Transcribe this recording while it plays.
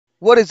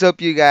What is up,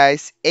 you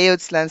guys?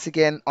 It's Lance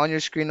again on your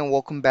screen, and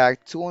welcome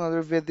back to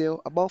another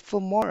video about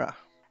Filmora.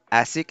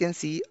 As you can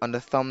see on the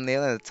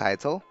thumbnail and the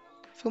title,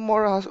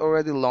 Filmora has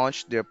already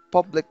launched their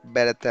public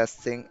beta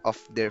testing of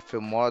their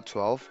Filmora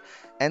 12,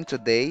 and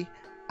today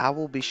I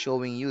will be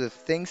showing you the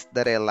things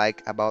that I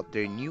like about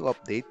their new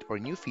update or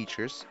new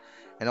features,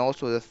 and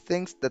also the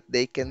things that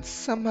they can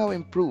somehow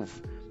improve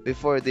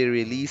before they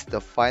release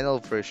the final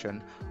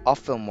version of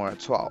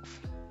Filmora 12.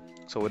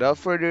 So without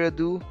further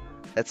ado,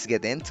 let's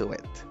get into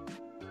it.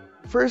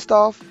 First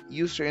off,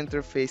 user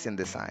interface and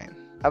design.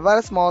 I've had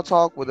a small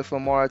talk with the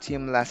Filmora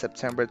team last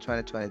September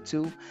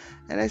 2022,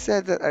 and I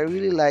said that I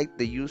really liked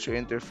the user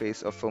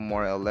interface of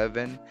Filmora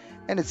 11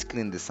 and its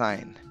clean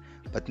design.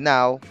 But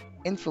now,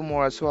 in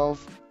Filmora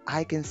 12,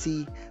 I can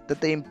see that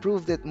they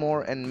improved it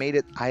more and made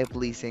it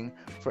eye-pleasing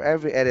for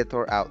every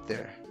editor out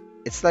there.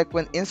 It's like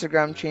when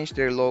Instagram changed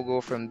their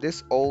logo from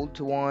this old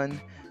one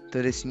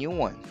to this new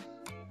one.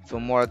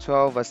 Filmora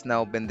 12 has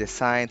now been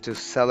designed to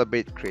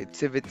celebrate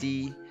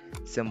creativity,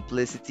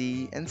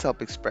 simplicity, and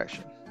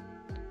self-expression.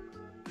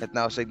 It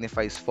now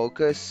signifies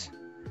focus,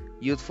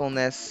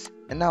 youthfulness,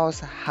 and now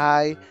has a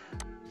high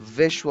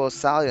visual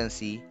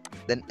saliency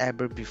than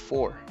ever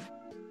before.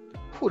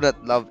 Who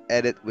would love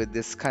edit with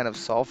this kind of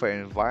software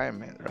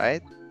environment,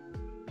 right?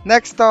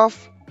 Next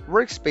off,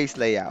 Workspace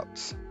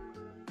Layouts.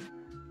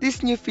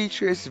 This new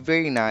feature is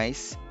very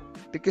nice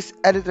because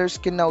editors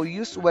can now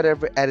use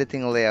whatever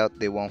editing layout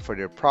they want for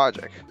their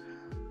project,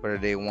 whether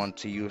they want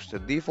to use the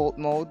default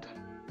mode,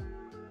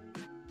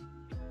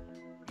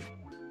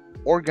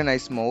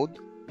 organized mode,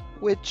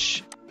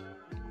 which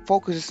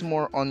focuses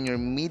more on your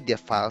media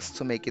files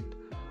to make it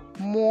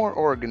more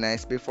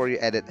organized before you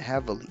edit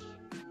heavily.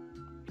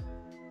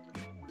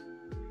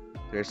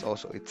 There's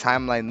also a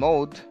timeline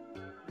mode,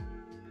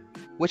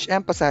 which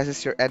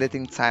emphasizes your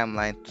editing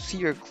timeline to see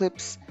your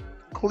clips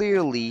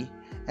clearly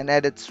and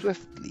edit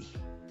swiftly.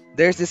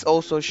 There's this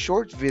also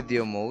short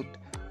video mode,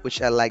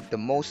 which I like the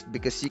most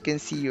because you can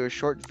see your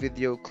short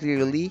video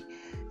clearly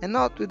and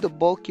not with the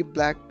bulky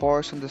black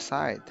bars on the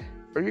side.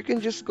 Or you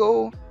can just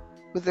go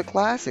with the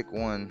classic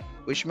one,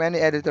 which many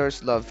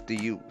editors love to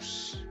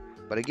use.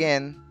 But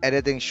again,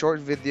 editing short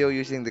video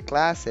using the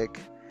classic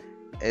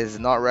is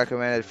not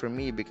recommended for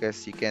me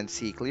because you can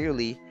see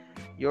clearly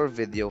your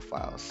video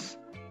files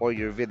or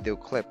your video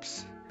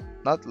clips,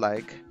 not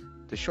like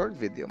the short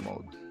video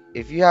mode.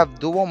 If you have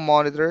dual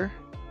monitor,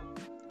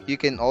 you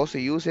can also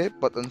use it,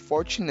 but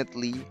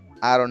unfortunately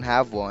I don't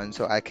have one,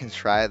 so I can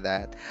try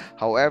that.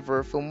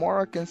 However,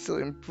 Filmora can still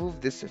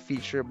improve this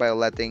feature by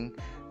letting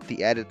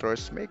the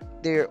editors make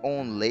their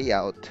own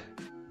layout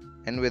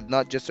and with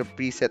not just a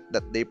preset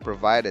that they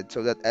provided,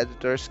 so that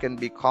editors can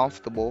be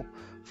comfortable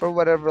for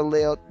whatever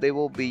layout they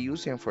will be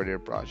using for their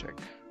project.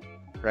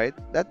 Right?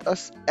 Let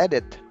us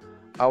edit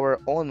our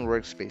own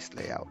workspace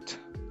layout.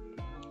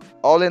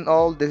 All in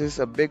all, this is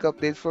a big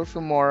update for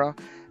Filmora,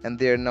 and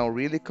they are now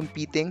really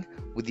competing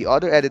with the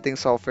other editing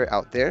software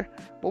out there,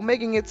 while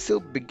making it still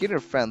beginner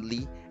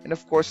friendly and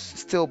of course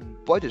still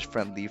budget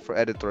friendly for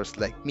editors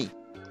like me.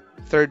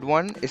 Third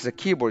one is the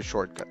keyboard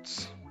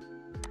shortcuts.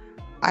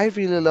 I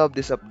really love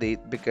this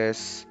update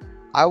because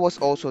I was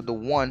also the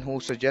one who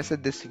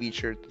suggested this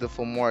feature to the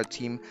Filmora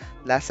team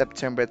last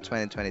September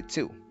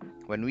 2022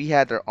 when we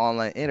had our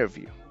online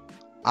interview.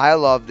 I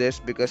love this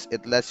because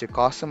it lets you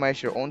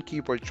customize your own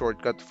keyboard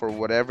shortcut for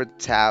whatever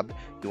tab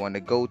you want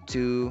to go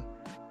to,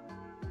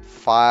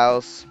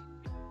 files,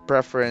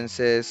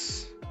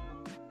 preferences,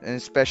 and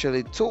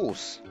especially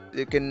tools.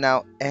 You can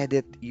now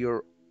edit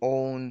your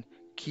own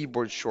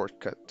keyboard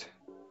shortcut.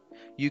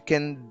 You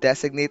can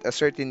designate a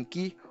certain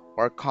key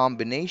or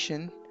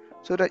combination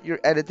so that your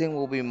editing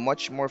will be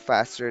much more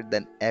faster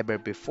than ever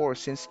before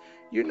since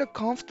you're not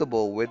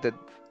comfortable with the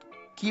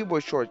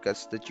keyboard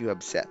shortcuts that you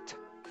have set.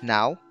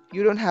 Now,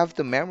 you don't have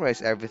to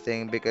memorize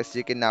everything because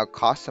you can now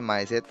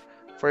customize it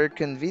for your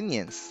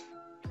convenience.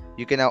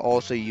 You can now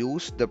also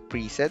use the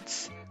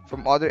presets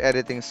from other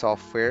editing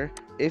software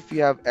if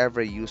you have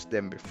ever used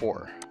them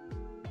before.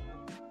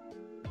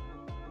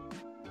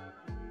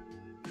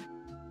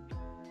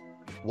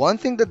 One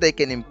thing that they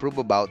can improve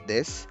about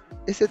this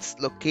is its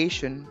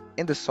location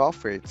in the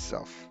software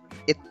itself.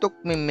 It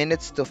took me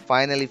minutes to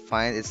finally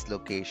find its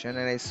location,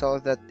 and I saw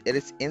that it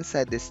is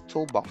inside this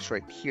toolbox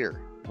right here.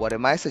 What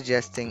am I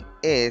suggesting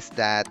is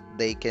that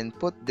they can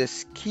put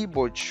this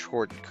keyboard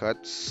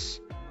shortcuts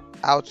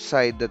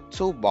outside the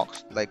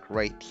toolbox, like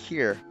right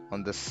here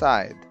on the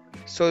side,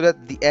 so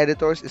that the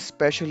editors,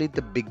 especially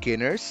the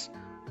beginners,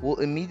 will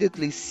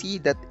immediately see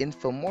that in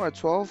Filmora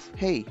 12,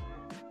 hey,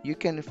 you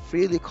can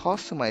freely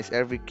customize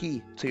every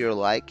key to your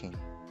liking.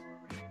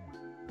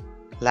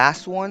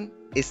 Last one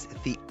is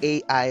the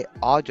AI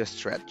audio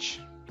stretch.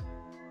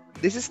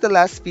 This is the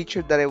last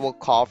feature that I will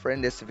cover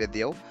in this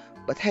video,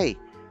 but hey,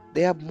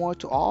 they have more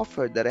to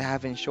offer that I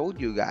haven't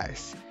showed you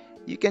guys.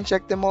 You can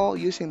check them all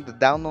using the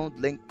download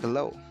link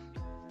below.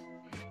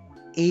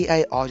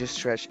 AI audio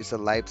stretch is a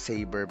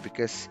lifesaver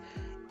because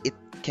it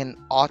can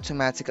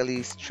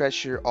automatically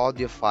stretch your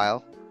audio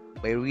file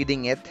by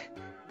reading it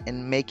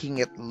and making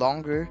it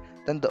longer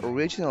than the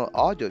original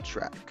audio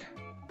track.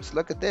 So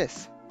look at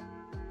this.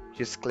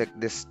 Just click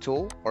this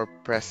tool or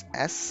press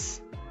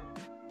S.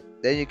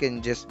 Then you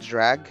can just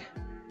drag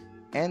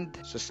and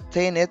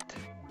sustain it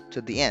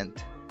to the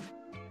end.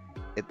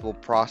 It will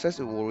process,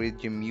 it will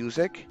read your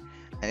music,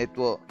 and it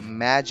will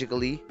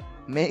magically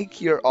make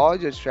your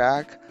audio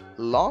track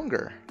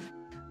longer.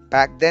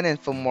 Back then in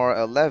Filmora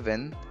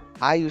 11,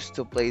 I used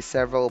to play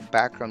several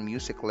background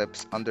music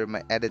clips under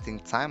my editing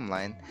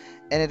timeline,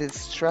 and it is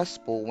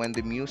stressful when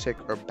the music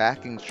or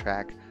backing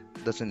track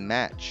doesn't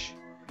match.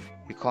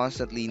 You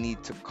constantly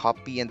need to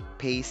copy and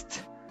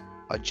paste,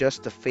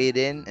 adjust the fade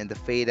in and the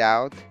fade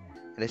out,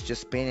 and it's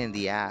just pain in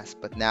the ass.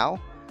 But now,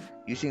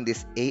 using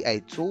this AI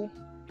tool,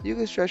 you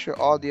can stretch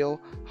your audio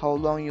how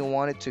long you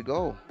want it to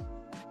go.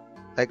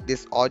 Like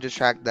this audio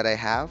track that I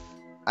have,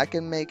 I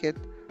can make it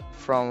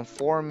from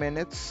 4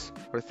 minutes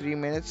or 3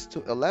 minutes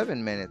to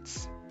 11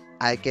 minutes.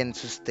 I can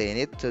sustain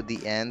it to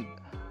the end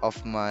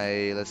of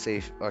my, let's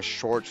say, a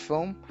short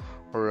film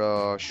or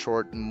a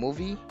short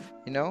movie,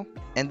 you know,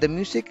 and the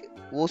music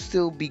will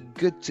still be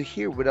good to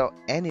hear without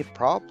any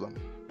problem.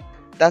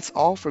 That's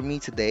all for me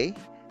today,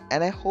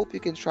 and I hope you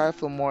can try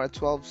Filmora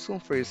 12 soon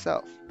for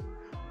yourself.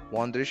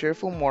 Wondershare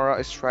Filmora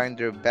is trying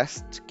their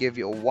best to give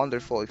you a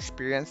wonderful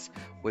experience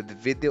with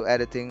video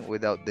editing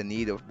without the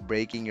need of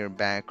breaking your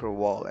bank or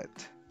wallet.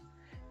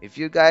 If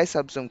you guys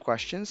have some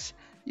questions,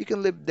 you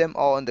can leave them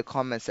all in the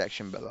comment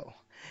section below.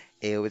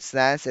 It's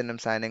Lance and I'm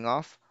signing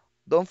off.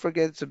 Don't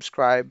forget to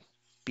subscribe.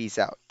 Peace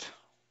out.